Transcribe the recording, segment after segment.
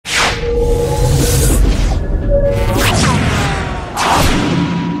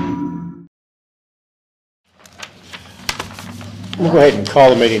We'll go ahead and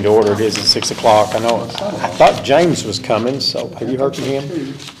call the meeting to order. It is at 6 o'clock. I thought James was coming, so have you heard from him?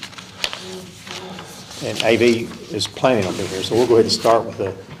 And AV is planning on being here, so we'll go ahead and start with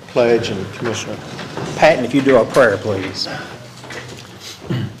the pledge, and Commissioner Patton, if you do our prayer, please.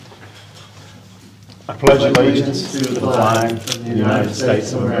 I pledge allegiance to the flag of the United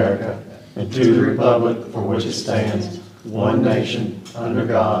States of America and to the republic for which it stands, one nation, under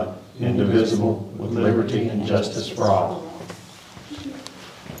God, indivisible, with liberty and justice for all.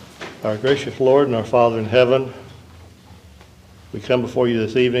 Our gracious Lord and our Father in heaven, we come before you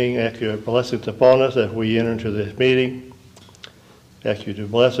this evening, ask your blessings upon us as we enter into this meeting. Ask you to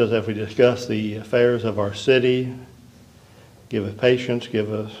bless us as we discuss the affairs of our city. Give us patience,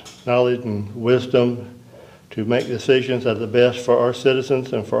 give us knowledge and wisdom to make decisions that are the best for our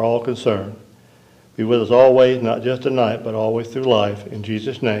citizens and for all concerned. Be with us always, not just tonight, but always through life. In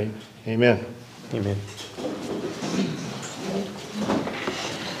Jesus' name, amen. Amen.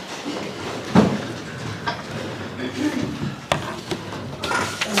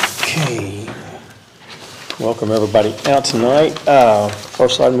 Okay. Welcome everybody out tonight.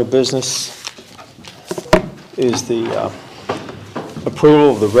 First item of business is the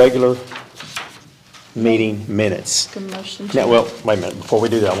approval of the regular meeting minutes. Now, well, wait a minute. Before we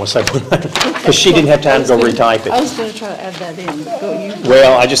do that, I want to say one thing, because she didn't have time to go retype it. I was going to try to add that in.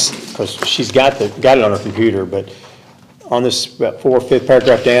 Well, because she's got it on her computer, but on this about fifth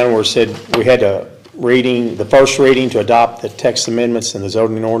paragraph down where it said we had the first reading to adopt the text amendments in the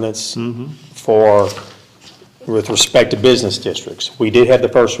zoning ordinance with respect to business districts. We did have the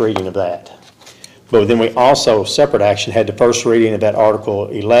first reading of that. But then we also, separate action, had the first reading of that Article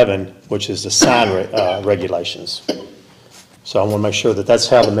 11, which is the sign regulations. So I want to make sure that that's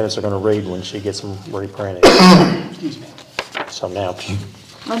how the minutes are going to read when she gets them reprinted. Excuse me. So now,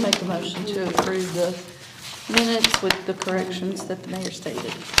 I'll make a motion to approve the minutes with the corrections that the mayor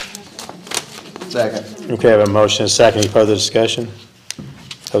stated. Second. Okay, I have a motion and a second. Any further discussion?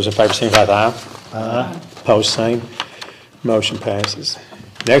 Those in favor, signify by aye. Aye. Opposed, same. Motion passes.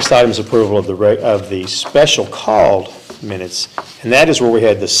 Next item is approval of the special called minutes, and that is where we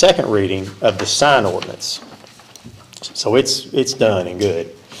had the second reading of the sign ordinance. So it's done and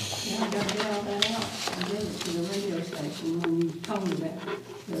good. Yeah, I got to get all that out and give it to the radio station when you told me that,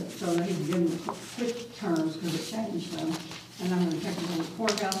 so that he could give them quick terms because it changed them. And I'm going to take them to the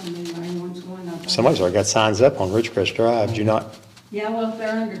courthouse and then anyone's going up. Somebody's already got signs up on Ridgecrest Drive. Did you not? Yeah, well, if they're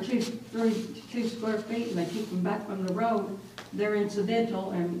under 2 square feet and they keep them back from the road, they're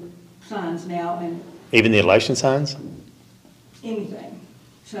incidental and signs now and Even the election signs? anything.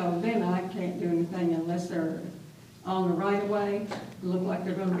 So then I can't do anything unless they're on the right of way, look like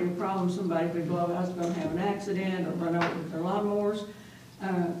they're gonna be a problem, somebody could blow out, gonna have an accident or run over with their lawnmowers,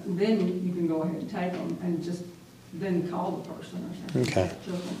 then you can go ahead and take them and just then call the person or something. Okay.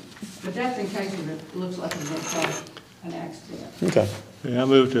 But that's in case it looks like it's gonna cause an accident. Okay. Yeah, I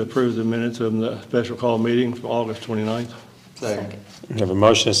move to approve the minutes of the special call meeting from August 29th. Second. We have a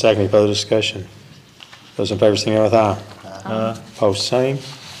motion and a second. Any further discussion? Those in favor, signify with aye. Opposed, same.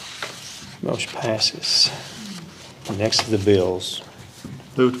 Motion passes. Next to the bills.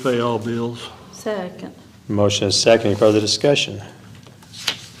 Move to pay all bills. Second. Motion is second. Any further discussion?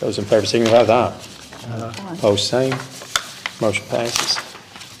 Those in favor, signify with aye. Opposed, same. Motion passes.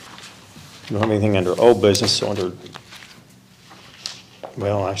 We don't have anything under old business, so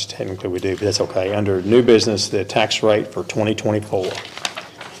well, actually, technically we do, but that's okay. Under new business, the tax rate for 2024. I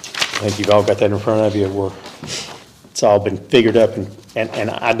think you've all got that in front of you. It's all been figured up, and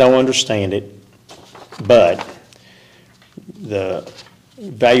I don't understand it, but the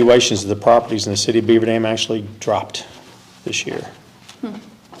valuations of the properties in the city of Beaver Dam actually dropped this year.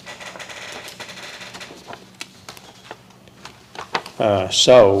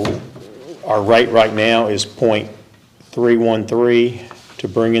 So our rate right now is .313 to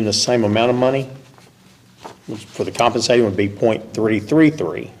bring in the same amount of money. For the compensating would be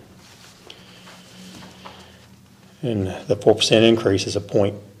 .333. And the 4% increase is a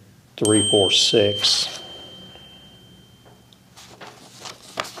 .346.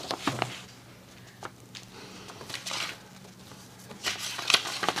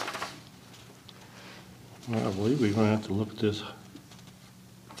 Well, I believe we're going to have to look at this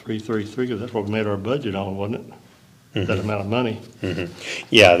 333 because that's what we made our budget on, wasn't it? That amount of money.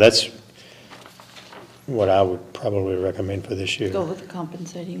 Yeah, that's what I would probably recommend for this year. Go with the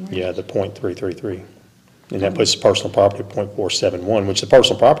compensating rate. Yeah, the .333. And that puts personal property at .471, which the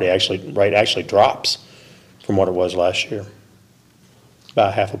personal property rate actually drops from what it was last year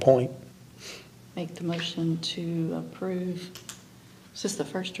by half a point. Make the motion to approve, is this the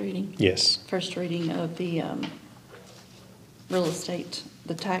first reading? Yes. First reading of the real estate,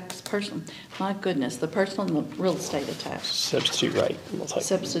 the tax person, my goodness, the personal and the real estate attached. Substitute rate. We'll take.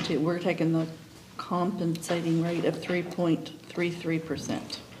 Substitute, we're taking the compensating rate of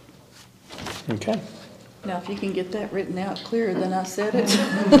 3.33%. Okay. Now, if you can get that written out clearer than I said it.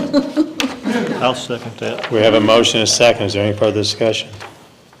 I'll second that. We have a motion and a second. Is there any further discussion?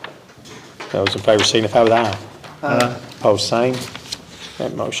 Those in favor signify with aye. Opposed, same.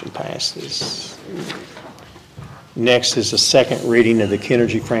 That motion passes. Next is the second reading of the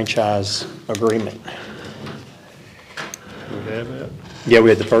Kenergy franchise agreement. Do we have that? Yeah, we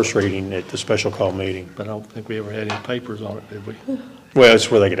had the first reading at the special call meeting. But I don't think we ever had any papers on it, did we? Well,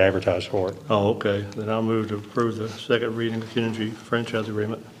 it's where they could advertise for it. Oh, okay. Then I'll move to approve the second reading of the Kenergy franchise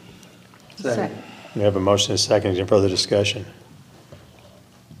agreement. Second. We have a motion and a second. Is there any further discussion?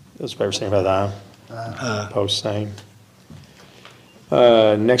 Those in favor signify with aye. Aye. Opposed, same.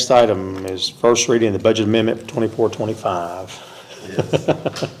 Next item is first reading of the budget amendment for 24-25.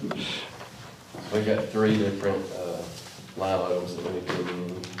 We got three different line items that we need to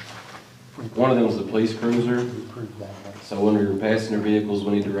amend. One of them was the police cruiser. So under your passenger vehicles,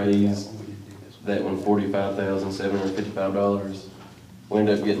 we need to raise that one $45,755. We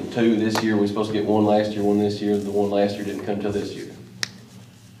ended up getting two this year. We were supposed to get one last year, one this year. The one last year didn't come till this year.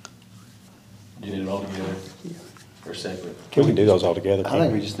 Do you need it all together or separate? We can do those all together, I think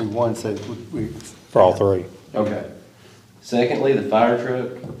can't we we? just do one, so we, For all three. Okay. Secondly, the fire truck,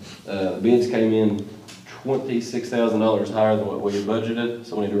 the bids came in $26,000 higher than what we had budgeted,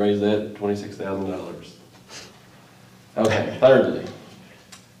 so we need to raise that $26,000. Okay, thirdly,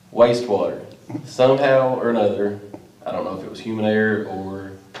 wastewater. Somehow or another, I don't know if it was human error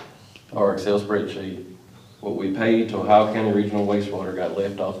or our Excel spreadsheet, what we paid to Ohio County Regional Wastewater got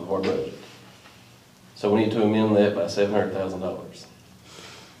left off of our budget. So we need to amend that by $700,000.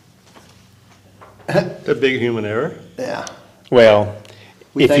 A big human error. yeah. Well,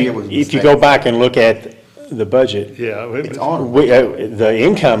 We think it was a if you mistake. go back and look at the budget, Yeah. It's on. the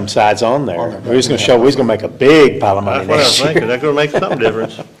income side's on there. On there. We're just gonna show, we're just gonna make a big pile of money That's what I was next thinking. year. That's gonna make some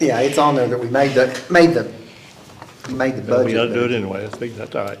difference. Yeah, it's on there that we made the But budget. we gotta do it anyway. I think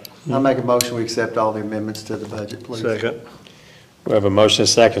that's all right. I'll make a motion, we accept all the amendments to the budget, please. Second. We have a motion and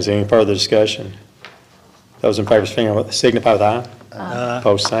a second. Is there any further discussion? Those in favor signify with aye.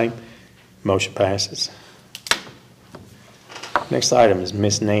 Opposed, same. Motion passes. Next item is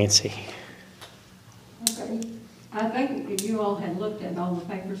Miss Nancy. Okay. I think that you all had looked at all the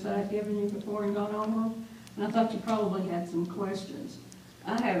papers that I'd given you before and gone over them, and I thought you probably had some questions.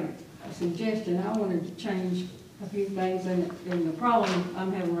 I have a suggestion. I wanted to change a few things, and the problem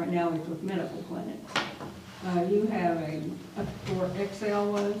I'm having right now is with medical clinics. You have where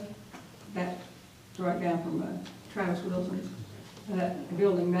Excel was, that's right down from Travis Wilson's, that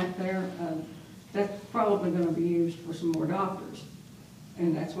building back there, that's probably gonna be used for some more doctors.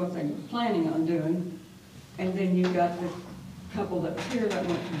 And that's what they were planning on doing. And then you got the couple that was here that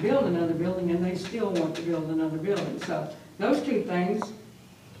want to build another building, and they still want to build another building. So those two things,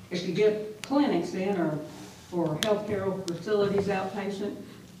 if you get clinics in or for healthcare facilities outpatient,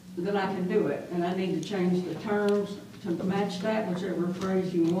 then I can do it. And I need to change the terms to match that, whichever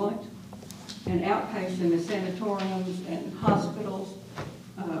phrase you want. And outpatient is sanatoriums and hospitals,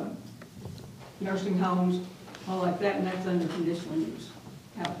 nursing homes, all like that, and that's under conditional use,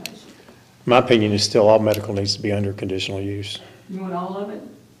 outpatient. My opinion is still all medical needs to be under conditional use. You want all of it?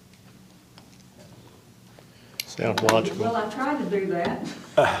 Sounds logical. Well, I tried to do that.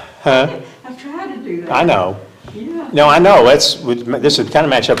 Huh? I've tried to do that. I know. Yeah. No, I know, this would kind of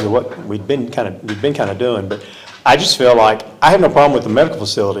match up with what we've been kind of doing, but I just feel like, I have no problem with the medical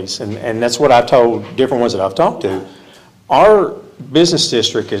facilities, and that's what I've told different ones that I've talked to. Our business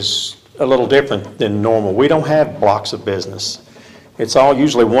district is a little different than normal. We don't have blocks of business. It's all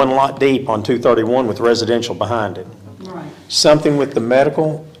usually one lot deep on 231 with residential behind it. Right. Something with the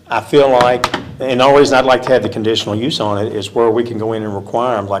medical, I feel like, and the only reason I'd like to have the conditional use on it is where we can go in and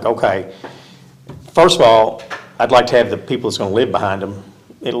require them, like, okay, first of all, I'd like to have the people that's gonna live behind them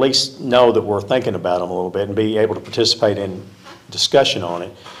at least know that we're thinking about them a little bit and be able to participate in discussion on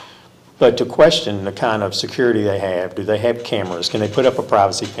it. But to question the kind of security they have, do they have cameras, can they put up a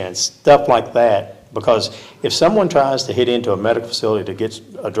privacy fence, stuff like that. Because if someone tries to hit into a medical facility to get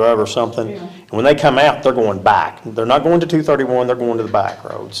a drug or something, Yeah. and when they come out, they're going back. They're not going to 231, they're going to the back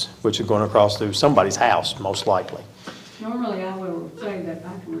roads, which are going across through somebody's house, most likely. Normally, I will say that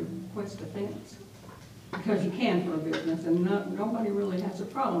I can request a fence, because you can for a business, and nobody really has a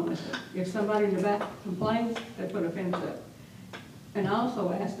problem with it. If somebody in the back complains, they put a fence up. And I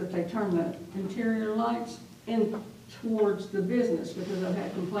also asked that they turn the interior lights in towards the business, because I've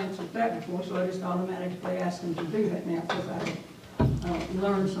had complaints with that before, so I just automatically ask them to do that now, because I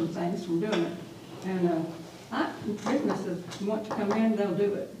learned some things from doing it. And businesses want to come in, they'll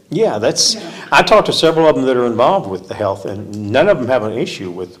do it. Yeah, that's, Yeah. I talked to several of them that are involved with the health, and none of them have an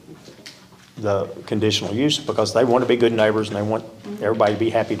issue with the conditional use because they want to be good neighbors and they want everybody to be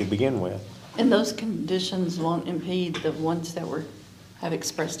happy to begin with. And those conditions won't impede the ones that have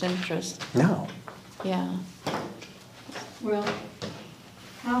expressed interest. No. Yeah. Well,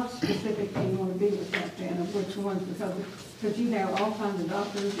 how specific do you want to be with that, then, of which ones? Because you have all kinds of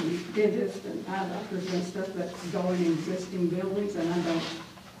doctors and dentists and eye doctors and stuff that go in existing buildings, and I don't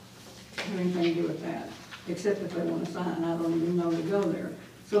have anything to do with that, except if they want to sign. I don't even know to go there.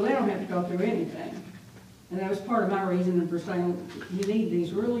 So they don't have to go through anything. And that was part of my reason for saying you need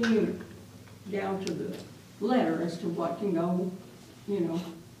these really down to the letter as to what can go,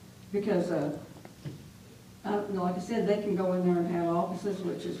 because, like I said, they can go in there and have offices,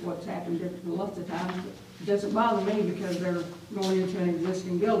 which is what's happened lots of times. It doesn't bother me because they're going into an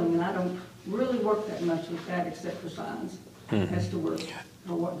existing building, and I don't really work that much with that except for signs as to where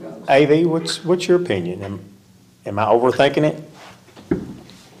or what goes. AV, what's your opinion? Am I overthinking it?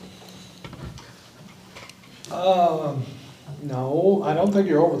 No, I don't think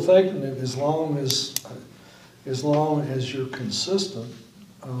you're overthinking it as long as you're consistent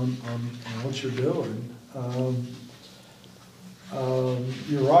on what you're doing.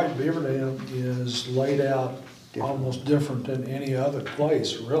 You're right, Beaver Dam is laid out almost different than any other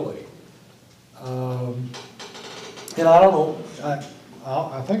place, really. And I don't know, I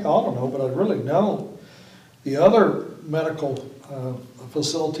think I ought to know, but I really don't. The other medical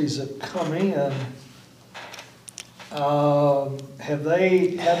facilities that come in, have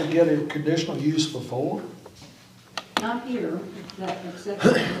they had to get a conditional use before? Not here, except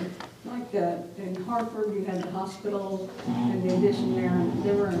like in Hartford, you had the hospital and the addition there, and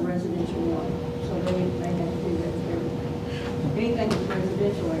they were in a residential one, so they had to do that with everything. Anything that's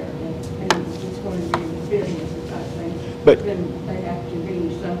residential area, and it's going to be business type thing, But- then they have to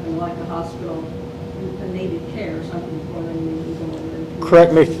be something like a hospital, a needed care or something before they need to go in there.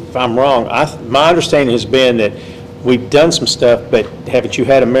 Correct me if I'm wrong. My understanding has been that we've done some stuff, but haven't you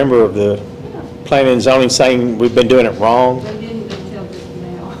had a member of the planning and zoning saying we've been doing it wrong? They didn't until just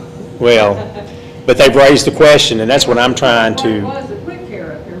now. Well, but they've raised the question, and that's what I'm trying What it to, was, the quick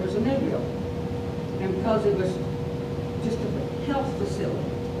care up there was a new building. And because it was just a health facility,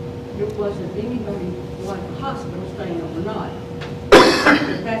 it wasn't anybody like a hospital staying overnight.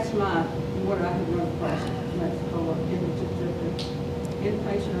 But that's what I had run across. That's called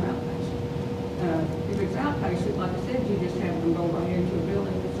inpatient or outpatient. If it's outpatient, like I said, you just have them go right into a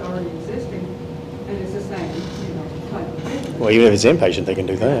building that's already existing, and it's the same, type of business. well, even if it's inpatient, they can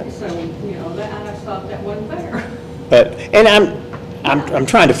do that. So, I just thought that wasn't fair. But, and I'm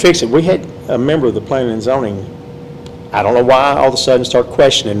trying to fix it. We had a member of the planning and zoning, I don't know why, all of a sudden start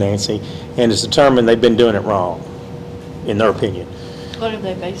questioning Nancy, and it's determined they've been doing it wrong, in their opinion. What are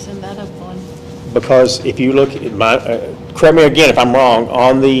they basing that up on? Because if you look at correct me again if I'm wrong,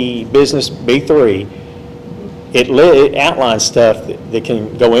 on the business B3, it outlines stuff that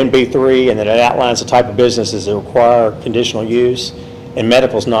can go in B3, and then it outlines the type of businesses that require conditional use, and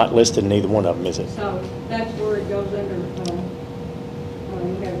medical's not listed in either one of them, is it? So that's where it goes under, you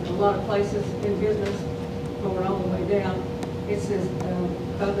have a lot of places in business going all the way down. It says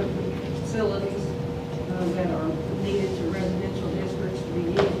other facilities that are needed to residential districts to be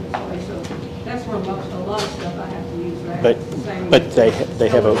used this way. So that's where a lot of stuff I have to use that. But they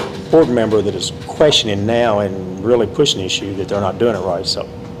have a board member that is questioning now and really pushing the issue that they're not doing it right. So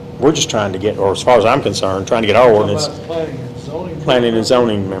we're just trying to get, or as far as I'm concerned, trying to get our ordinance. About Planning and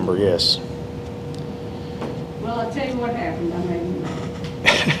zoning member, yes. Well, I'll tell you what happened.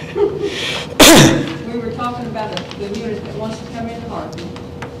 We were talking about the unit that wants to come into Hartford,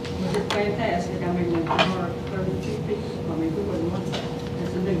 which is fantastic. There are 32 people. Who wouldn't want that?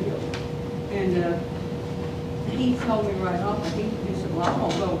 It's a new building. And he told me right off, he said, well, I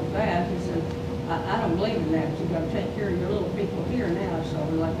won't go with that. He said, I don't believe in that. You've got to take care of your little people here now. So I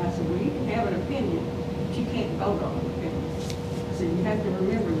said, well, you can have an opinion, but you can't vote on an opinion. I said, you have to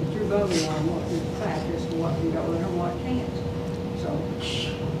remember that you're voting on what is the fact as to what can go in and what can't. So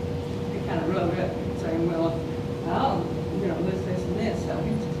he kind of rubbed up saying, well, this and this. So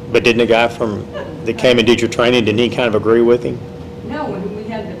But didn't the guy that came and did your training, didn't he kind of agree with him? no, when we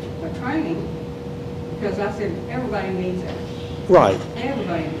had the training, because I said, everybody needs that. Right.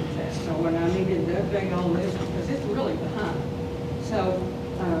 Everybody needs that. So when I needed to update all this, because it's really behind. So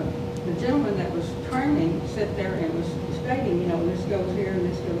the gentleman that was training sat there and was stating, this goes here and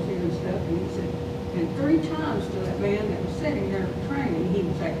this goes here and stuff. And he said, and 3 times to that man that was sitting there training, he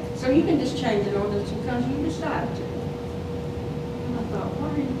would say, so you can just change an ordinance because you decide to. And I thought, why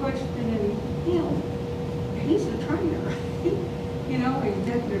are you questioning him? He's the trainer. You know,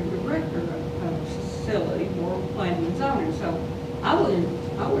 executive director of a facility for planning and zoning, so I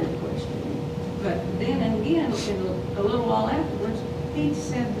wouldn't question him. But then and again, a little while afterwards, he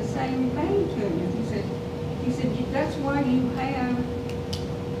said the same thing to me. He said, that's why you have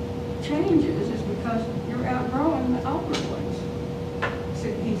changes, is because you're outgrowing the older ones.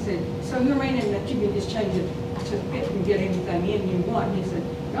 He said, so you're meaning that you can just change it to fit and get anything in you want? He said,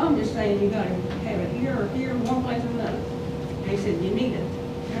 no, I'm just saying you gotta have it here or here, one place or another. And he said, you need it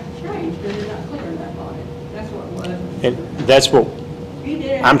to change, because you're not clear enough on it. That's what it was. And that's what He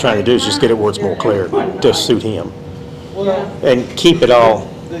did it I'm trying to do, is just get it where it's more clear to suit him. And keep it all,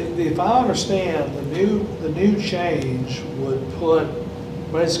 If I understand, the new change would put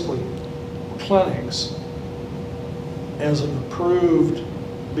basically clinics as an approved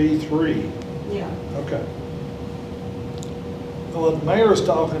B3. Yeah. Okay. What the mayor's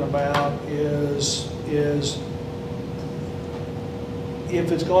talking about is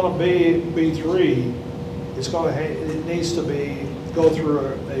if it's gonna be B3, it needs to go through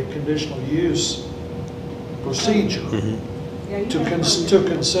a conditional use procedure Yeah, you to have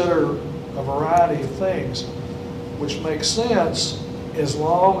consider a variety of things, which makes sense as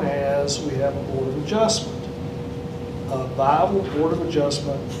long as we have a board of adjustment, a viable board of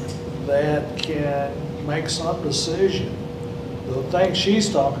adjustment that can make some decision. The thing she's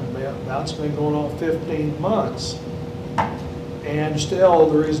talking about's been going on 15 months, and still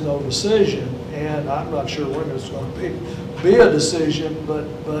there is no decision, and I'm not sure when it's going to be a decision, but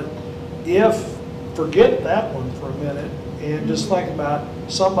forget that one for a minute, and just think about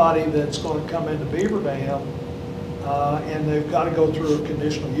somebody that's going to come into Beaver Dam, and they've got to go through a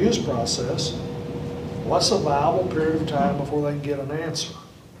conditional use process. What's a viable period of time before they can get an answer?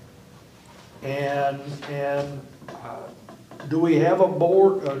 And do we have a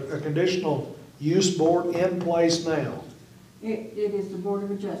board, a conditional use board in place now? It is the Board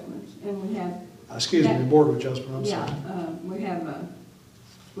of Adjustments, and we have. Excuse me, Board of Adjustment, I'm sorry. Yeah,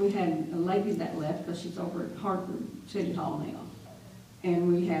 we had a lady that left, because she's over at Hartford City Hall now.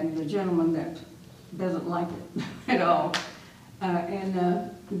 And we had the gentleman that doesn't like it at all. And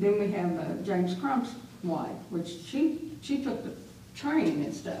then we have James Crump's wife, which she took the training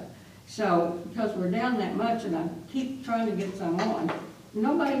and stuff. So, because we're down that much, and I keep trying to get some on,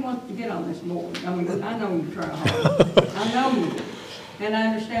 nobody wants to get on this board. I mean, I know you try hard. I know you do. And I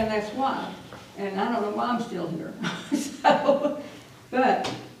understand that's why. And I don't know why I'm still here. So, but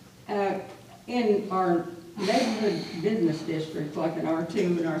in our neighborhood business districts, like in R2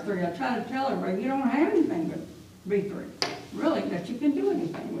 and R3, I try to tell everybody, you don't have anything but B3, really, that you can do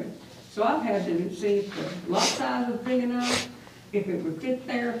anything with. So I've had to see if the lot size was big enough, if it would fit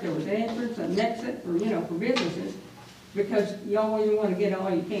there, if there was an entrance, an exit, for, for businesses, because you always want to get all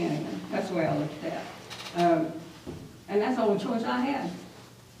you can in. That's the way I looked at that. And that's the only choice I had,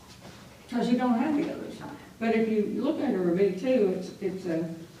 because you don't have the others. But if you look under a B2,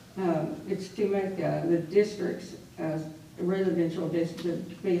 it's to make the districts, residential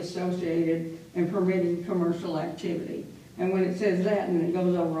district, be associated and permitting commercial activity. And when it says that and it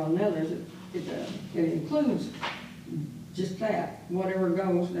goes over on the others, it includes just that. Whatever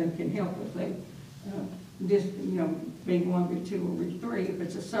goes, then can help with the, B1, B2, or B3. If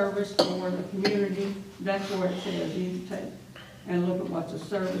it's a service for the community, that's where it says you take and look at what's a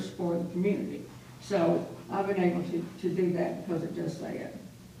service for the community. So I've been able to do that because it does say it.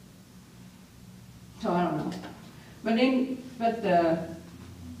 So I don't know. But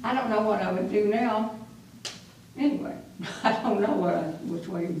I don't know what I would do now. Anyway, I don't know which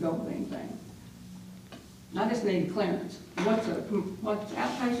way to go with anything. I just need clearance. What's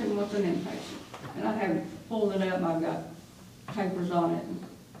outpatient and what's an inpatient? And I haven't pulled it up. I've got papers on it. And,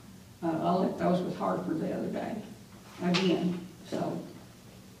 I left those with Hartford the other day. Again, so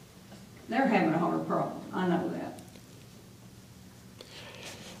they're having a hard problem. I know that.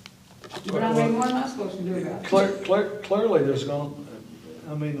 But I mean, what am I supposed to do about it? Clearly there's the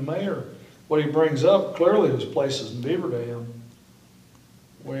mayor, what he brings up, clearly there's places in Beaver Dam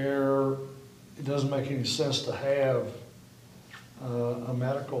where it doesn't make any sense to have a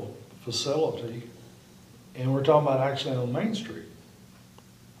medical facility, and we're talking about actually on Main Street.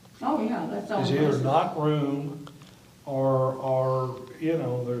 Oh, yeah, that's all. There's either not room or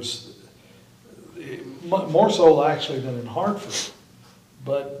there's more so actually than in Hartford.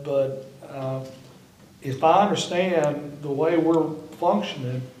 But if I understand the way we're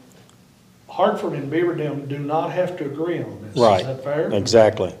functioning, Hartford and Beaver Dam do not have to agree on this. right. Is that fair?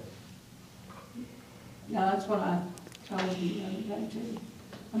 Exactly. Yeah, that's what I told you the other day too.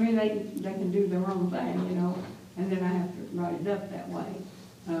 I mean, they can do their own thing, you know, and then I have to write it up that way.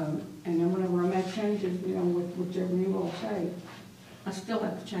 And then whenever I make changes, you know, with whichever you all say, I still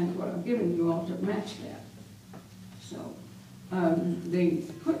have to change what I've given you all to match that. So, the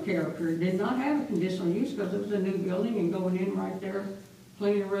quick character did not have a conditional use because it was a new building and going in right there,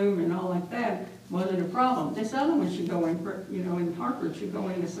 cleaning a room and all like that wasn't a problem. This other one should go in, you know, in Hartford should go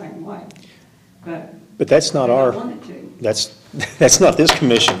in the same way. But that's not they our, don't want it to. that's not this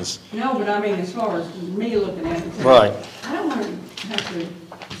commission's. No, but I mean, as far as me looking at it. Right. I don't want to have to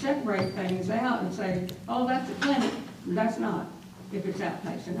separate things out and say, oh, that's a clinic. That's not, if it's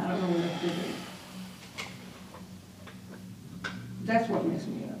outpatient. I don't know what else to do. That's what messed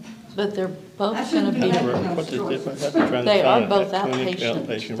me up. But they're I both gonna shouldn't be, be making What's those the difference? choices. I'm trying to They are find both that clinic,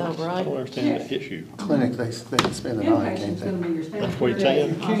 outpatient, though, I right? don't understand the issue. Clinic, they can spend the night, can't Inpatient's gonna they? be your standard. That's what you're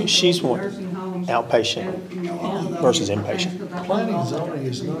saying? hospitals, She's one- nursing homes, outpatient and, you know, all of those versus things, inpatient. 'cause I thought Planning all zoning that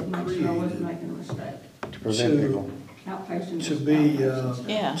is to not make sure I wasn't created making a mistake. To prevent To- people. Outpatient to is be, outpatient.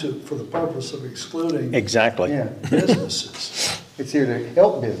 Yeah. for the purpose of excluding Exactly. Yeah, businesses. it's here to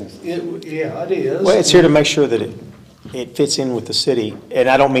help business. Yeah, it is. Well, it's here to make sure that it fits in with the city, and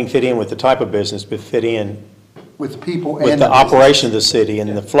I don't mean fit in with the type of business, but fit in With the people and with the business. operation of the city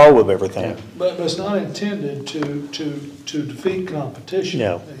and the flow of everything. But it's not intended to defeat competition.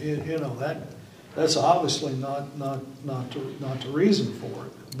 No. You know, that's obviously not the reason for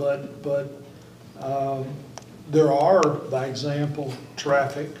it. But there are, by example,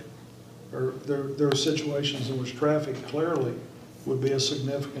 traffic, or there are situations in which traffic clearly would be a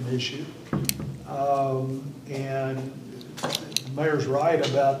significant issue. And the mayor's right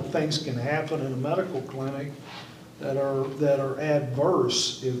about things can happen in a medical clinic that are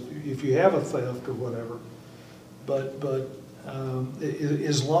adverse if you have a theft or whatever. But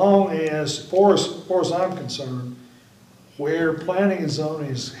as long as far as I'm concerned, where planning and zoning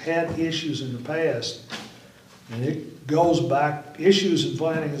has had issues in the past, and it goes back, issues in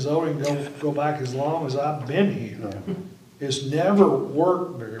planning and zoning go back as long as I've been here. It's never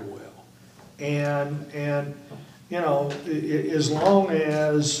worked very well. And you know, as long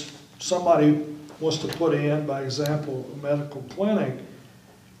as somebody wants to put in, by example, a medical clinic,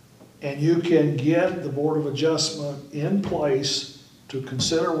 and you can get the Board of Adjustment in place to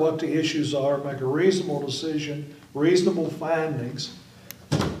consider what the issues are, make a reasonable decision, reasonable findings,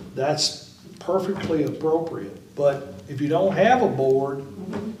 that's perfectly appropriate. But if you don't have a board,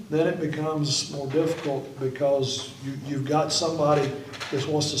 then it becomes more difficult because you've got somebody that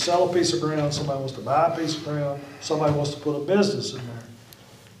wants to sell a piece of ground, somebody wants to buy a piece of ground, somebody wants to put a business in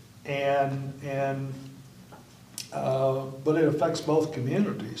there. But it affects both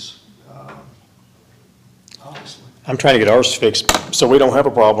communities, obviously. I'm trying to get ours fixed, so we don't have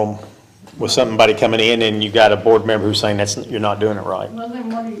a problem with somebody coming in and you got a board member who's saying you're not doing it right. Well, then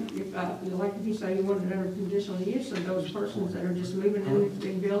what do you, like if you say you wanted under conditional use of those persons that are just moving in these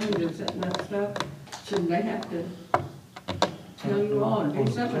big buildings and setting up stuff, shouldn't they have to tell you all and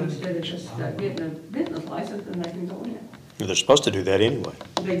do something instead of just getting a business license and they can go in? They're supposed to do that anyway.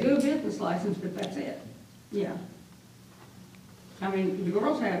 They do a business license, but that's it. Yeah. I mean, the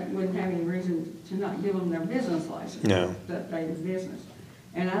girls wouldn't have any reason to not give them their business license. No. That they do business.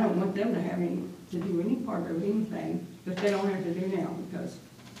 And I don't want them to have to do any part of anything that they don't have to do now, because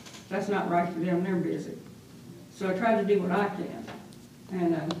that's not right for them, they're busy. So I try to do what I can.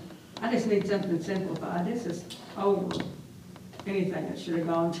 And I just need something simplified. This is over anything that should have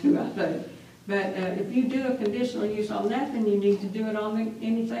gone to, I think. But if you do a conditional use on that, then you need to do it on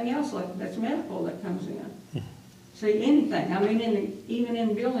anything else like that's medical that comes in. See, anything. I mean, even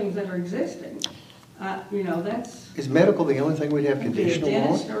in buildings that are existing, you know, that's. Is medical the only thing we'd have Be a conditional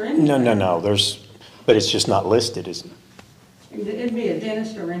dentist on? or anything. No, but it's just not listed, is it? It'd be a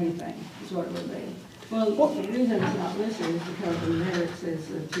dentist or anything, is what it would be. Well, the reason it's not listed is because in there it says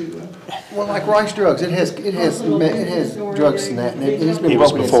to. Well, like Rice Drugs, it has drugs and that, and it's been It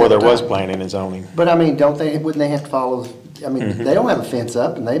was broken in before there several was times. planning and zoning. But I mean, wouldn't they have to follow, I mean, they don't have a fence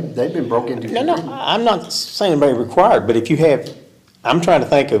up and they've been broken into. No, I'm not saying anybody required, but if you have, I'm trying to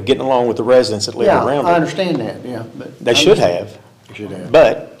think of getting along with the residents that live Yeah, around I it. understand that, yeah, but. They should have, They should have.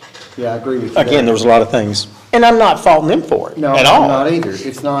 but Yeah, I agree with you. again, there was a lot of things, and I'm not faulting them for it No, at I'm all. not either.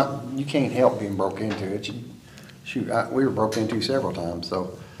 It's not, you can't help being broke into it. We were broke into several times,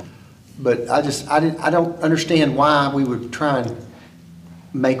 so. But I don't understand why we would try and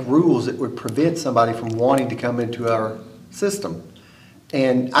make rules that would prevent somebody from wanting to come into our system.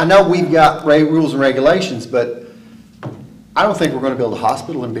 And I know we've got rules and regulations, but I don't think we're gonna build a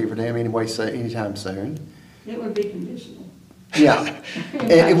hospital in Beaver Dam anytime soon. It would be conditional. Yeah,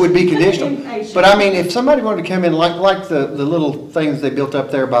 it would be conditional. But I mean, if somebody wanted to come in, like the little things they built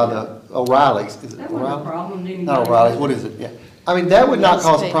up there by the O'Reilly's. Is it That wasn't a O'Reilly? problem to Not anybody. O'Reilly's, what is it? Yeah. I mean, that would not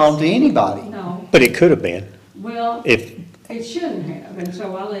cause a problem to anybody. No, But it could have been, well, if, it shouldn't have, and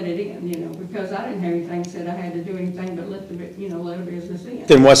so I let it in, because I didn't have anything said I had to do anything but let let a business in.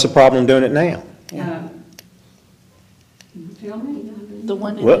 then what's the problem doing it now? Uh, Tell me. The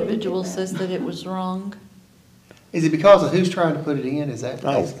one Well- individual says that it was wrong. Is it because of who's trying to put it in? Is that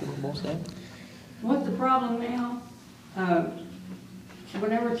Oh. basically what it's saying? What's the problem now?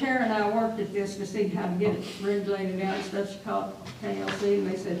 Whenever Tara and I worked at this to see how to get it regulated out and stuff, she called KLC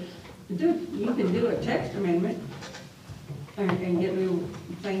and they said, you can do a text amendment and get new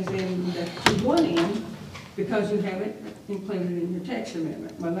things in that you want in because you have it included in your text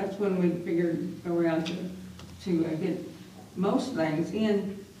amendment. Well, that's when we figured around to get most things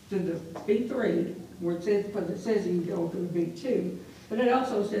in to the B3, where it says, because it says you can go to the B2, but it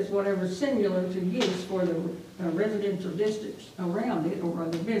also says whatever's similar to use for the residential districts around it or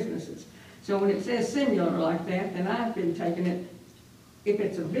other businesses. So when it says similar like that, then I've been taking it, if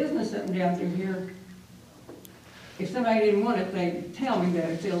it's a business up and down through here, if somebody didn't want it, they tell me that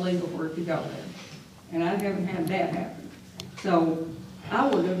it's illegal for it to go there. And I haven't had that happen. So I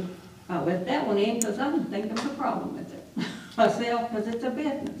would have let that one in because I didn't think there was a problem with it myself, because it's a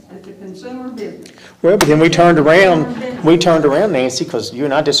business, it's a consumer business. Well, but then we turned around, Nancy, because you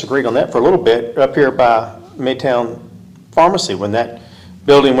and I disagreed on that for a little bit, up here by Midtown Pharmacy, when that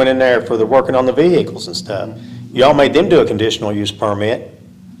building went in there for the working on the vehicles and stuff. Y'all made them do a conditional use permit.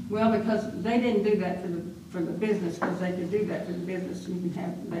 Well, because they didn't do that for the business, because they could do that for the business, you can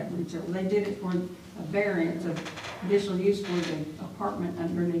have that retail. They did it for a variance of conditional use for the apartment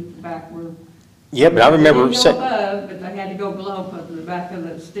underneath the back where. Yeah, but I remember They didn't go above, but they had to go below because of the back of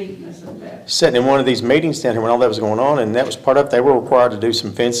the steepness of that. sitting in one of these meetings down here when all that was going on, and that was part of it. They were required to do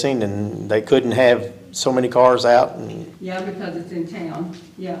some fencing, and they couldn't have so many cars out. And Yeah, because it's in town,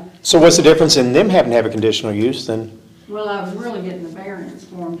 yeah. so what's the difference in them having to have a conditional use than? Well, I was really getting the variance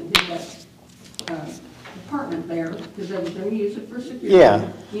for them to get that apartment there, because they were gonna use it for security. Yeah.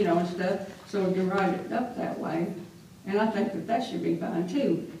 And stuff, so we can write it up that way, and I think that should be fine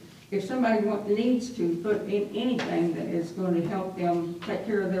too. If somebody needs to put in anything that is going to help them take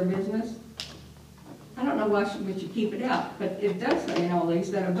care of their business, I don't know why we should keep it out, but it does say in all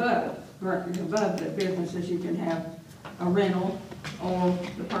these that above the businesses, you can have a rental, or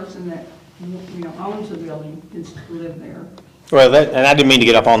the person that, owns the building can live there. Well, and I didn't mean to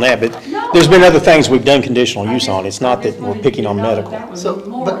get up on that, but No. there's been other things we've done conditional use on. It's not that we're picking on medical. So,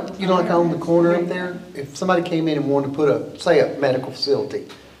 but like on the corner up there, if somebody came in and wanted to put say a medical facility,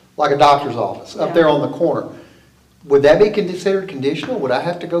 like a doctor's office, up there on the corner, would that be considered conditional? Would I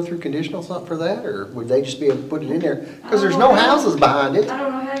have to go through conditional something for that, or would they just be able to put it in there? Because there's no houses behind it. I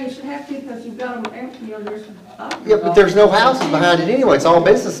don't know how you should have to, because you've got them empty, there's. Yeah, but there's no houses behind it anyway, it's all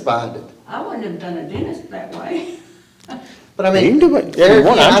business behind it. I wouldn't have done a dentist that way. But I mean. You can do it if you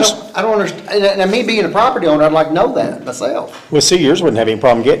want. I don't understand, and me being a property owner, I'd like to know that myself. Well, see, yours wouldn't have any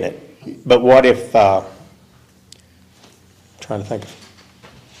problem getting it. But what if, trying to think,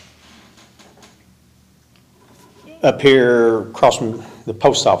 up here across from the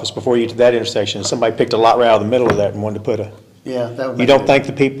post office, before you get to that intersection, somebody picked a lot right out of the middle of that and wanted to put a, Yeah, that would. you don't think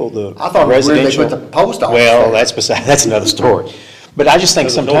the people, the I thought it was weird they residential? put the post office Well, there. that's another story. But I just think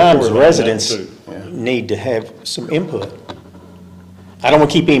There's a whole sometimes story behind that, residents too. need to have some input. I don't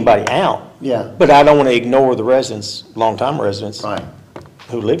want to keep anybody out. Yeah. But I don't want to ignore the residents, longtime residents. Right.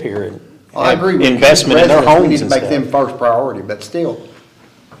 Who live here and I agree with have you. investment in their Residents, homes we need and to make them stuff. first priority, but still,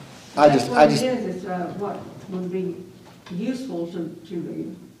 That's what it is, what would be useful to the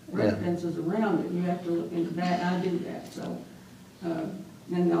residences around it. You have to look into that, I do that, so.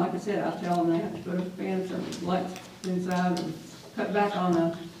 And like I said, I tell them they have to put a fence or lights inside and cut back on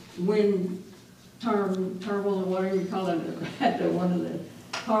the wind turbine or whatever you call it. At one of the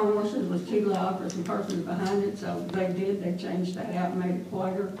car washes was too loud for some persons behind it, so they changed that out and made it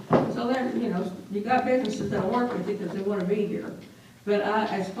quieter. So there, you got businesses that'll work with you because they want to be here. But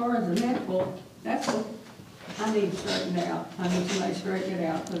as far as the medical, that's what I need to straighten out. I need somebody to straighten it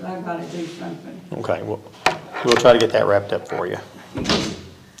out because I've got to do something. Okay, well, we'll try to get that wrapped up for you.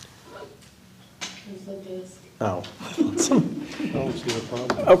 Oh. I don't see a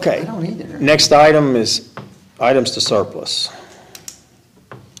problem. Okay. I don't either. Next item is items to surplus.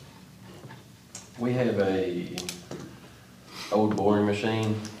 We have a old boring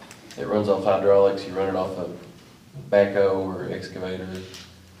machine. It runs off hydraulics. You run it off a backhoe or excavator.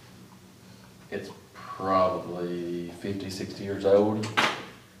 It's probably 50, 60 years old.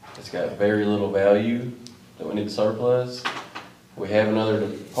 It's got very little value that we need to surplus. We have another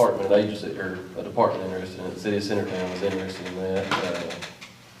department agency, or a department interested in it. The city of Centertown is interested in that.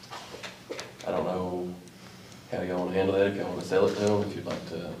 I don't know how y'all want to handle that, if y'all want to sell it to them, if you'd like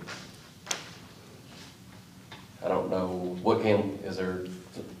to. I don't know, is there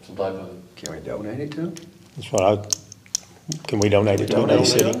some type of, Can we donate it to them? That's what can we donate it to another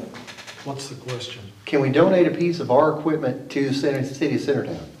city? What's the question? Can we donate a piece of our equipment to the city of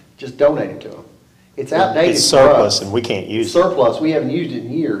Centertown? Just donate it to them. It's outdated It's for us. surplus and we can't use it. Surplus, we haven't used it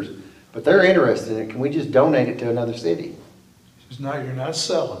in years, but they're interested in it. Can we just donate it to another city? You're not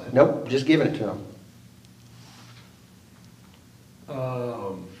selling it. Nope, just giving it to them.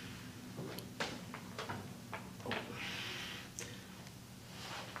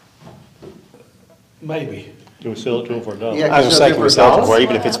 Maybe. Can we sell it to them for a dollar? Yeah. I was gonna say, can we sell it for,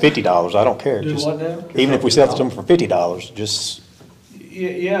 even if it's $50, I don't care. Do Just- what now? Even if we sell it to them for $50, just,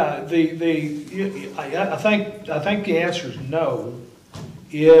 Yeah, I think the answer is no.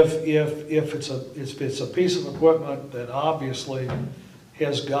 If it's a piece of equipment that obviously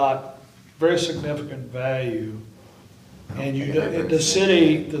has got very significant value, and the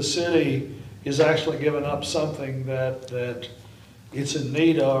city is actually giving up something that it's in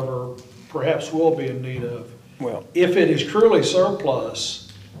need of, or perhaps will be in need of. well, If it is truly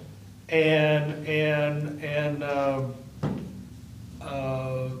surplus and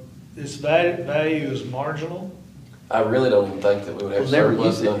its value is marginal, I really don't even think that we would have We'll never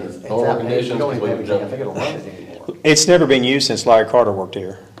surplus use it. under It's normal outdated. conditions, We don't because we even would have jump. anything. I think it'll run it anymore. it's never been used since Larry Carter worked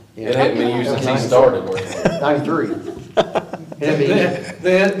here. It hadn't been used since he started working. 93.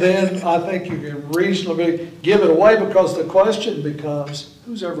 then I think you can reasonably give it away, because the question becomes,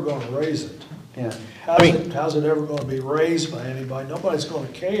 who's ever gonna raise it? Yeah. How's it ever gonna be raised by anybody? Nobody's gonna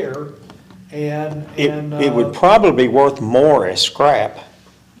care, and. It would probably be worth more as scrap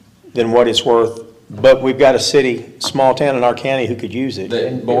than what it's worth, but we've got a city, small town in our county who could use it.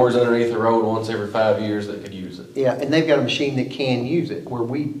 That bores underneath the road once every 5 years that could use it. Yeah, and they've got a machine that can use it, where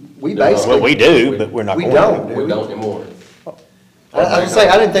we No, basically. Well, we do, but we're not We going to. don't. We don't anymore. I was gonna say,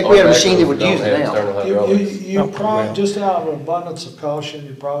 I didn't think we had a machine that would use it now. You probably, just out of an abundance of caution,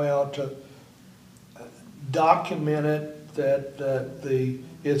 you probably ought to document it, that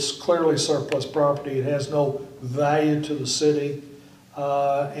it's clearly surplus property, it has no value to the city,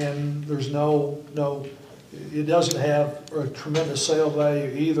 and there's it doesn't have a tremendous sale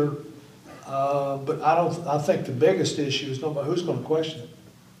value either. But I think the biggest issue is nobody, who's gonna question it?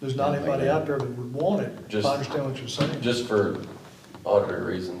 There's not anybody out there that would want it, if I understand what you're saying. Just for auditor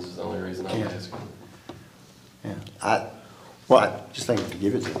reasons is the only reason I'm Yeah. asking. Yeah, Well- I just think to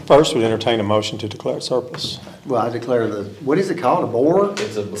give it to them. First, we'd entertain a motion to declare it surplus. Well, I declare what is it called, a bore?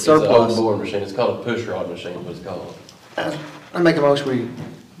 It's an old Surplus. board machine. It's called a push rod machine, what it's called. I make a motion, we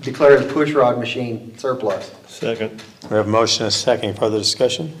declare the push rod machine surplus. Second. We have a motion and a second. Any further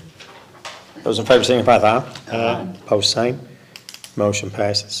discussion? Those in favor signify with aye. Aye. Opposed, same. Motion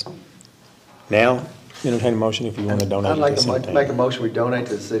passes. Now, entertain a motion if you want to donate I'd it like to to Centertown. make a motion, we donate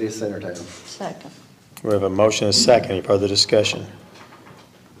to the city of Centertown. Second. We have a motion and a second. Any further discussion?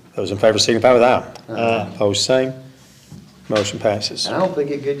 Those in favor signify with aye. Aye. Opposed, same. Motion passes. And I don't think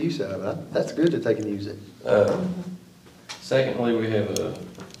get good use out of it. That's good that they can use it. Secondly, we have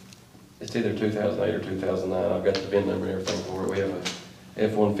it's either 2008 or 2009. I've got the VIN number and everything for it. We have a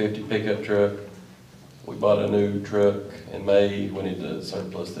F-150 pickup truck. We bought a new truck in May. We need to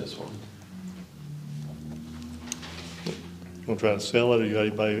surplus this one. Gonna try to sell it, or you got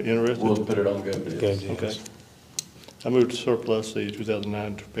anybody interested? We'll put it on good Good bids. deal. Okay. I moved to surplus the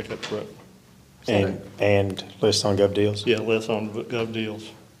 2009 pickup truck. And list on Gov Deals. Yeah, less on Gov Deals.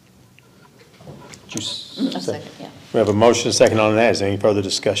 Did you A say- second, yeah. We have a motion and a second on that. Is there any further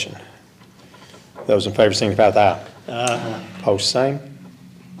discussion? Those in favor signify with aye. Aye. Opposed, same.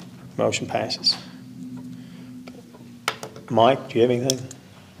 Motion passes. Mike, do you have anything?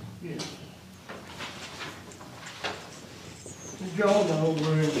 As y'all know,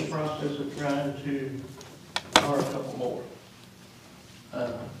 we're in the process of trying to hire a couple more.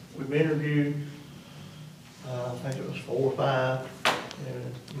 We've interviewed, I think it was 4 or 5,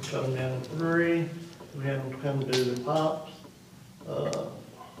 and we cut them down to 3. We had them come do the pops,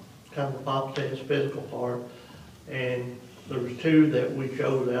 kind of the pop test, physical part. And there was 2 that we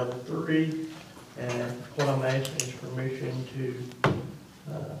chose out of 3. And what I'm asking is permission to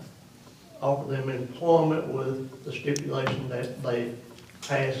offer them employment with the stipulation that they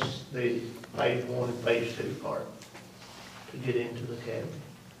pass the phase 1 and phase 2 part to get into the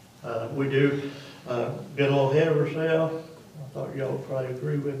academy. We do get a little ahead of ourselves. I thought y'all would probably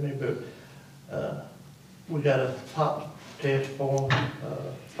agree with me, but we got a top test for them,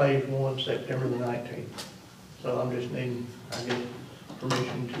 phase 1, September the 19th. So I'm just needing, I guess,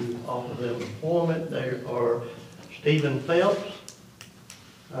 permission to offer them employment. There are Stephen Phelps,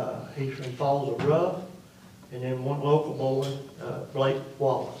 he's from Falls of Rough, and then one local boy, Blake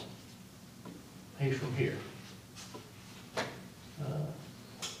Wallace. He's from here.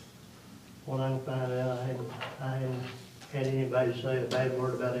 What I can find out, I hadn't had anybody say a bad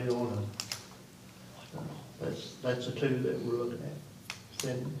word about either one of them. That's the two that we're looking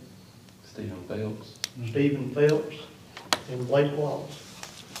at. Stephen Phelps. Stephen Phelps and Blake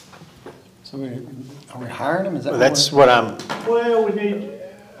Wallace. So are we hiring them? Is that Well, that's what I'm, Well, we need,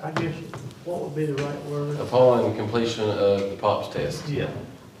 I guess, what would be the right word? Upon completion of the POPS test, Yeah,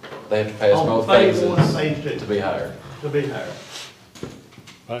 they have to pass On both phase one and phases phase two. to be hired. to be hired.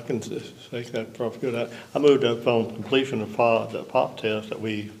 I can say that probably good. I moved up on completion of the POP test that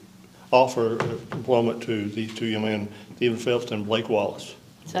we offer employment to these two young men, Stephen Phelps and Blake Wallace.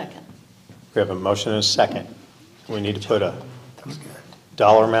 Second. we have a motion and a second. We need to put a That was good.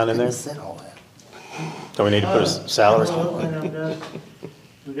 dollar amount in I there? said all that. Do we need to put a salary? Well, and I've got,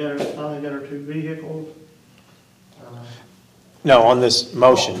 finally got our two vehicles. No, on this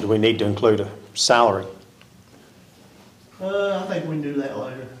motion, do we need to include a salary? I think we can do that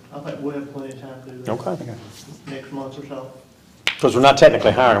later. I think we'll have plenty of time to do that. Okay. Next month or so. Because we're not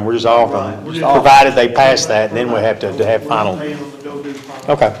technically hiring them, we're just offering them, Right. provided they pass that, and then we have to have final. We'll pay them to go do the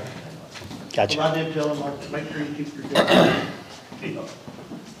final. Okay. But Gotcha. I did tell them, like, make sure you keep your job. You know.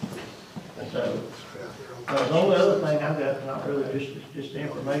 And so, the only other thing I've got, not really just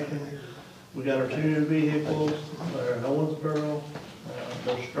information, we got our two new vehicles, they're in Owensboro,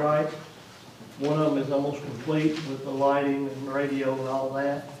 they're striped. One of them is almost complete with the lighting and radio and all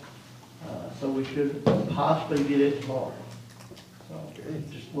that. So we should possibly get it tomorrow. So,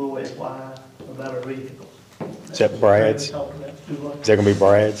 just a little FYI about our vehicles. Is that Brad's? Is Talking about 200. that gonna be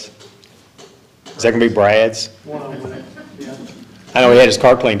Brad's? Is that gonna be Brad's? One of them, yeah. I know he had his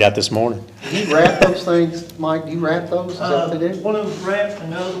car cleaned out this morning. Do you wrap those things, Mike? Do you wrap those? Is that what they do? One of them's wrapped,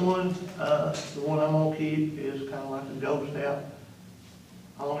 another one, the one I'm gonna keep is kind of like a ghost out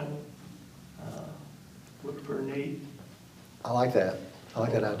on it. Looks pretty neat, I like that. I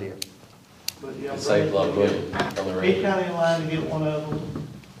like that idea. but yeah. It saved a lot of money on the He's road. kind of in line to get one of them.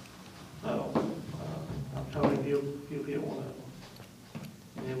 So, I'm told him he'll get one of them.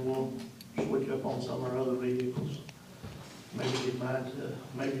 And then we'll switch up on some of our other vehicles. Maybe get mine to,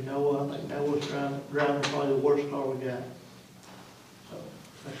 maybe Noah, I think Noah's driving probably the worst car we got. So,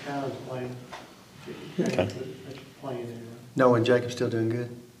 that's kind of the plan. Okay. That's the plan anyway. Noah and Jacob still doing good?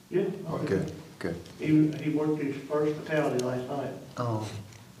 Yeah. oh, yeah. Good, good. He worked his first fatality last night. Oh,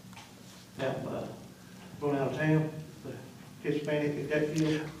 Now, going out of town, the Hispanic that got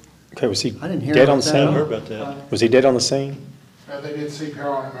killed. Okay, was he I didn't hear dead on about the that. I scene? heard about that. Was he dead on the scene? They did CPR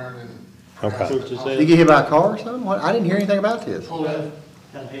on him there and then. Okay. Where's this did he at? get hit by a car or something? What? I didn't hear anything about this. Pulled out,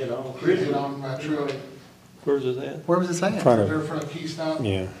 Kind of head on. hit it on my truck, Where's this at? Where was this In at? front there of, in front of Keystone.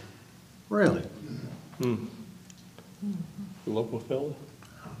 yeah. Really? Hmm. The local fella?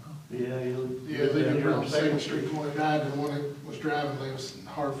 Yeah, he Yeah, they did it on Second Street, the one that died, and the one that was driving, they was in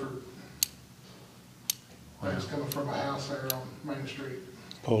Hartford. They was coming from a house there on Main Street.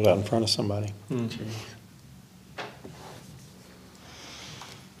 Pulled out in front of somebody. Hmm.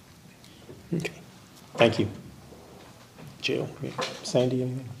 Okay. Thank you. Jill, Sandy,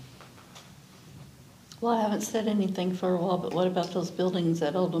 anything? Well, I haven't said anything for a while, but what about those buildings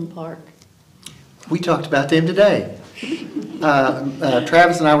at Oldham Park? We talked about them today.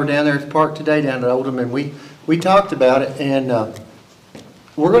 Travis and I were down there at the park today, down at Oldham, and we talked about it, and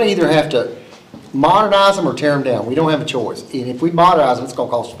we're gonna either have to modernize them or tear them down. We don't have a choice. And if we modernize them, it's gonna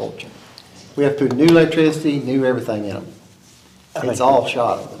cost a fortune. We have to put new electricity, new everything in them. It's all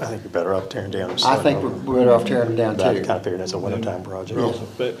shot. I think you're better off tearing down. and I think starting we're better off tearing them down over. But I too. kind of figured that's a wintertime project. We're also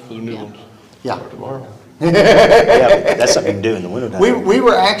fit for the new Yeah. ones. Yeah. Tomorrow. Yeah, that's something you can do in the wintertime. We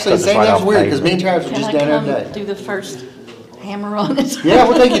were actually, Because it's saying right that was off weird, because pavement. me and Travis were Can just I down there come today. do the first hammer on it? Yeah,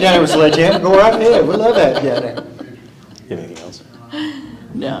 we'll take you down there with sledgehammer, go right ahead, we love that down there. Anything else?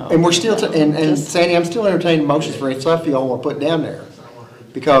 No. And we're still, and Just- Sandy, I'm still entertaining motions for any stuff y'all want to put down there.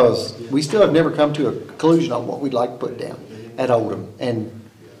 Because we still have never come to a conclusion on what we'd like to put down at Oldham. And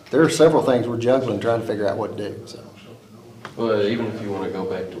there are several things we're juggling, trying to figure out what to do, so. Well, even if you want to go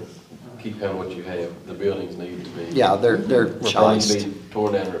back to keep having what you have, the buildings need to be. Yeah, they're Need shot. to be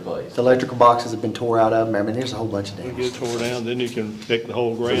torn down and replaced. The electrical boxes have been tore out of them, I mean, there's a whole bunch of We damn get it tore down, then you can pick the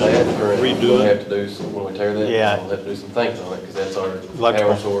whole So ground, they have to, redo we'll have it. to do some, when we tear that, Yeah. we'll have to do some things on it, because that's our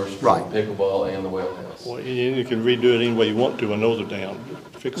Electrical. power source, for Right. pickleball and the well house. Well, you can redo it any way you want to when those are down,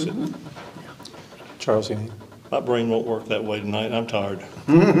 fix it. Charles, anything? My brain won't work that way tonight, I'm tired.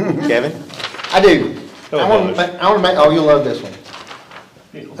 Kevin? I do. oh, you'll love this one.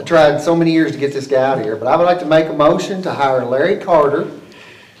 I tried so many years to get this guy out of here, but I would like to make a motion to hire Larry Carter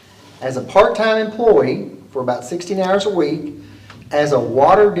as a part-time employee for about 16 hours a week as a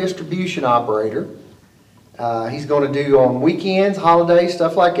water distribution operator. He's going to do on weekends, holidays,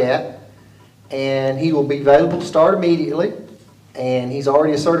 stuff like that. And he will be available to start immediately. And he's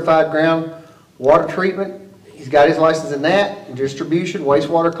already a certified ground water treatment. He's got his license in that, distribution,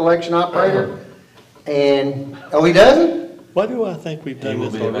 wastewater collection operator. And, oh, he doesn't? Why do I think we've He done will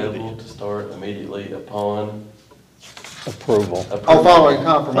this be already? available to start immediately upon Approval. Oh, following I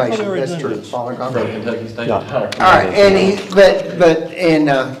confirmation, thought we already that's done true, this. following from confirmation. Kentucky State Yeah. Retirement. All right, and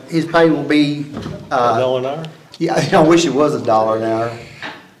his pay will be, $1 an hour? yeah, I wish it was $1 an hour,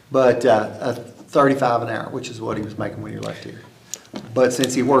 but, $35 an hour, which is what he was making when he left here. But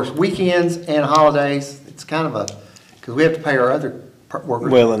since he works weekends and holidays, it's kind of because we have to pay our other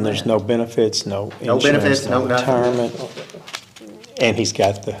workers. Well, and there's no benefits, no No benefits, insurance, no no nothing. retirement. And he's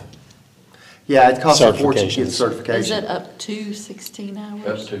got the, Yeah, it costs a fortune to get Certifications. certification. Is it up to 16 hours?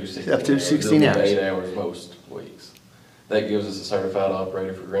 Up to 16 Up to hours. 16 It'll be hours. 8 hours most weeks. That gives us a certified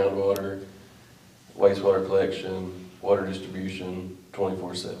operator for groundwater, wastewater collection, water distribution,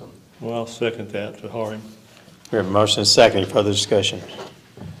 24/7. Well, I'll second that to hire him. we have a motion and a second. Any further discussion?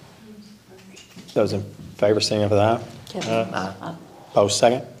 Those in favor, signify with aye. Kevin? Post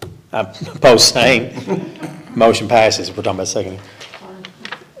second? Post same. Motion passes. We're talking about second.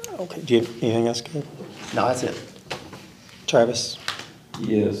 Okay, do you have anything else, Kevin? No, that's it. Travis?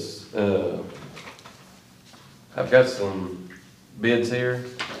 Yes, I've got some bids here.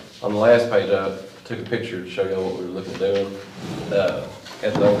 On the last page, I took a picture to show you what we were looking at doing,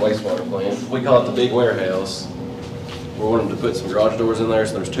 at the old wastewater plant. We call it the big warehouse. We're wanting to put some garage doors in there,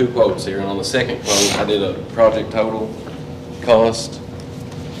 so there's 2 quotes here, and on the second quote, I did a project total cost.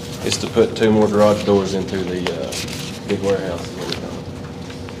 It's to put 2 more garage doors into the, big warehouse, is what we call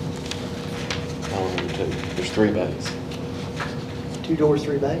it. 1 and 2, there's 3 bays. 2 doors,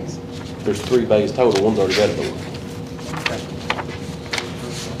 3 bays? There's 3 bays total, one's already got a door.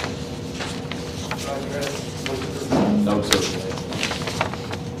 No, sir.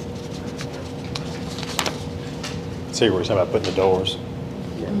 See where he's talking about putting the doors.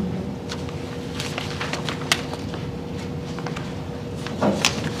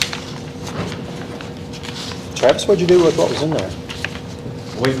 Travis, what'd you do with what was in there?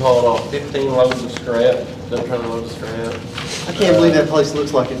 We've hauled off 15 loads of scrap, done trying to load of scrap. I can't believe that place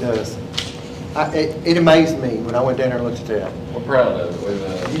looks like it does. It amazed me when I went down there and looked at that. We're proud of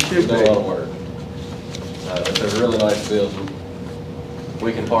it. You We've should done be. a lot of work. It's a really nice building.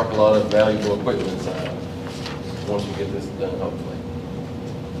 We can park a lot of valuable equipment inside, once we get this done, hopefully.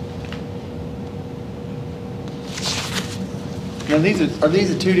 Now, are these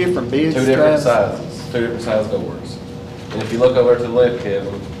the 2 different bids? 2 different Travis? sizes, 2 different size doors. And if you look over to the left,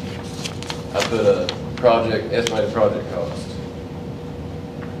 Kevin, I put a estimated project cost.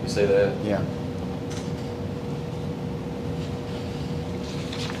 You see that? Yeah.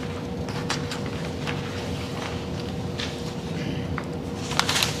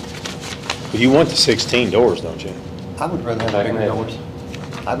 Well, you want the 16 doors, don't you? I would rather have I can bigger have doors.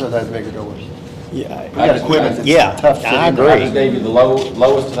 I'd rather have bigger doors. Yeah. We got equipment that's Yeah, tough to I fit in. agree. I just gave you the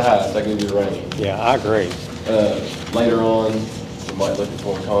lowest to the highest, I gave you the range. Yeah, I agree. Later on, we might look at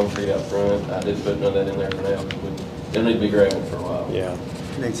pouring concrete out front. I didn't put none of that in there for now, because it'll need to be gravel for a while. Yeah.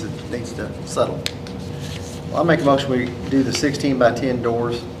 Needs to settle. Well, I'll make a motion, we do the 16 by 10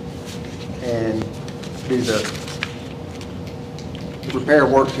 doors and do the repair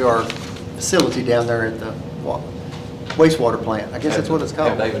work to our facility down there at the wastewater plant. I guess that's what it's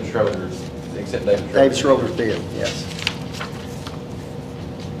Have called. David Schroeder's, except David Schroeder. David Schroeder's bid, yes.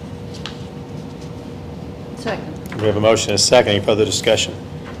 Second. We have a motion and a second. Any further discussion?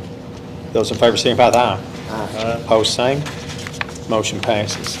 Those in favor, signify with aye. Aye. Post same. Motion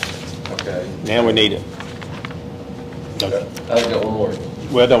passes. Okay. Now we need it. I've got one more.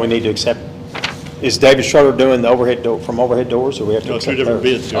 Well, don't we need to accept, is David Schroeder doing the overhead from overhead doors, or we have to No, 2 accept different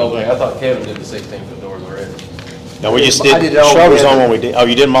theirs? bids here. Okay, I thought Kevin did the 16-foot doors already. No, we just I did, did it all Schroeder's on together. when we did, oh,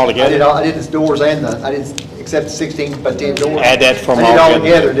 you did them all I together? I did the doors and I didn't accept the 16 by 10 doors. Add that from I did all all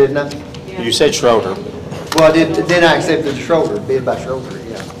together. together, didn't I? You said Schroeder. Well, I did, then I accepted the Schroeder, bid by Schroeder,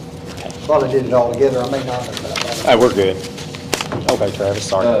 yeah. Thought I did it all together, I may not have, but I- Hey, we're good. Okay, Travis,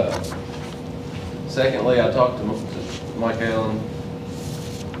 sorry. Secondly, I talked to Mike Allen.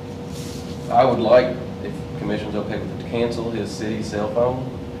 I would like, if the commission's okay with it, to cancel his city cell phone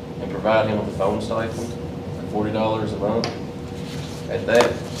and provide him with a phone stipend at $40 a month. At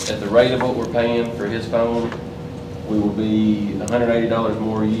the rate of what we're paying for his phone, we will be $180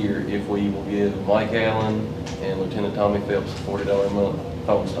 more a year if we will give Mike Allen and Lieutenant Tommy Phelps a $40 a month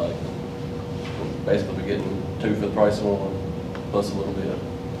phone stipend. We'll basically be getting 2 for the price of 1, plus a little bit.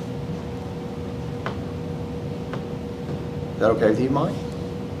 Is that okay with you, Mike?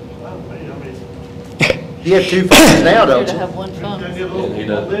 I mean, You have 2 phones now, Here don't to you? have one phone. Don't get a Yeah, he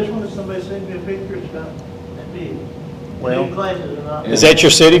little, does. this one, if somebody sends me a picture, it's about that big. Well- New glasses are not. Is that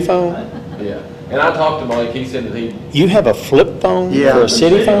your city phone? Yeah, and I talked to Mike, he said that he, You have a flip phone Yeah. for a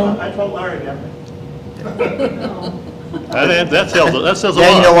city phone? I told Larry got me. That says a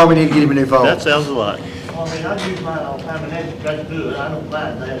Now you know lot. why we need to get him a new phone. That sounds a lot. I mean, I use mine all the time, and that's good, I don't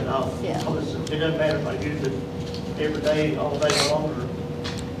mind that at all. Yeah. It doesn't matter if I use it every day, all day long,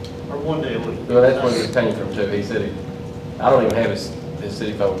 or one day a week. well, that's where this came from too. He said I don't even have his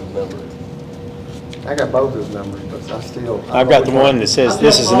city phone number. I got both his numbers, but I still. I've got the one that says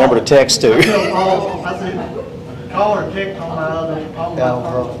this is the number to text I to. still call, I said, call or text on my other, on my Yeah,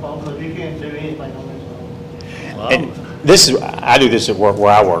 personal phone, because you can't do anything on this phone. And this is, I do this at work,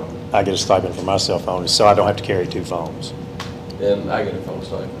 where I work. I get a stipend for my cell phone, so I don't have to carry 2 phones. And I get a phone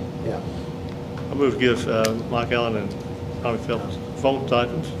stipend. Yeah. I move to give Mike Allen and Tommy Phelps phone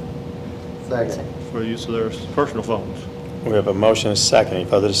stipends Second. for use of their personal phones. We have a motion and a second. Any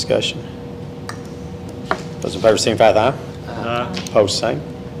further discussion? Those in favor, signify with aye. Opposed, same.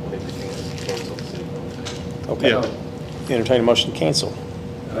 We need to cancel the city phone. Okay. Yeah. Entertain a motion to cancel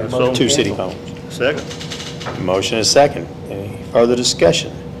So- 2 city phones. Second. Motion and a second. Any further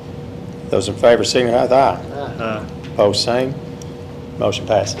discussion? Those in favor, signify with aye. Opposed, same. Motion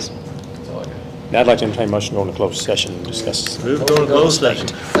passes. That's all I got. Now I'd like to entertain a motion to go into closed session and discuss. Move to go to closed session.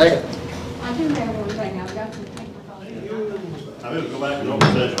 Second. I do have one thing, I've got some paper copies. I move to go back to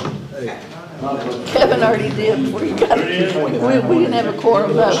open session. Kevin already did before you got it. We didn't have a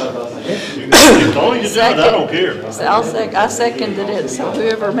quorum vote. As long as you do it, I don't care. So I seconded it, so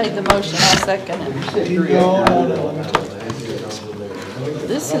whoever made the motion, I'll second it.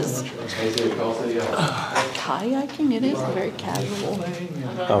 This is kayaking, it is very casual.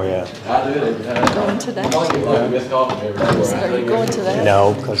 Oh, yeah. I do it every time. Going to that? I miss call from everywhere. So are you going to that?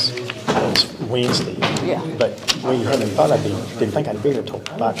 No, because it's Wednesday. Yeah. But we hadn't thought didn't think I'd be here till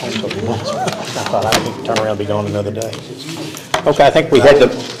back home till Wednesday. I thought I'd turn around and be gone another day. Okay, I think we had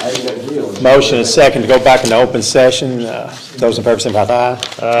the motion and second to go back into open session. Those in favor, signify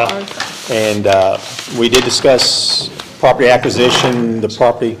with aye. And we did discuss property acquisition,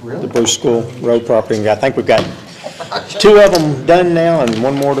 the Bruce School Road property. And I think we've got 2 of them done now and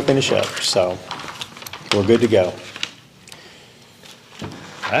 1 more to finish up. So we're good to go.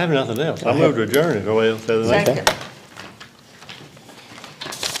 I have nothing else. I move to adjourn and go away and say the next. Second.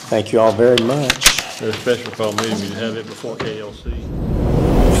 Thank you all very much. There's a special call meeting, you have it before KLC.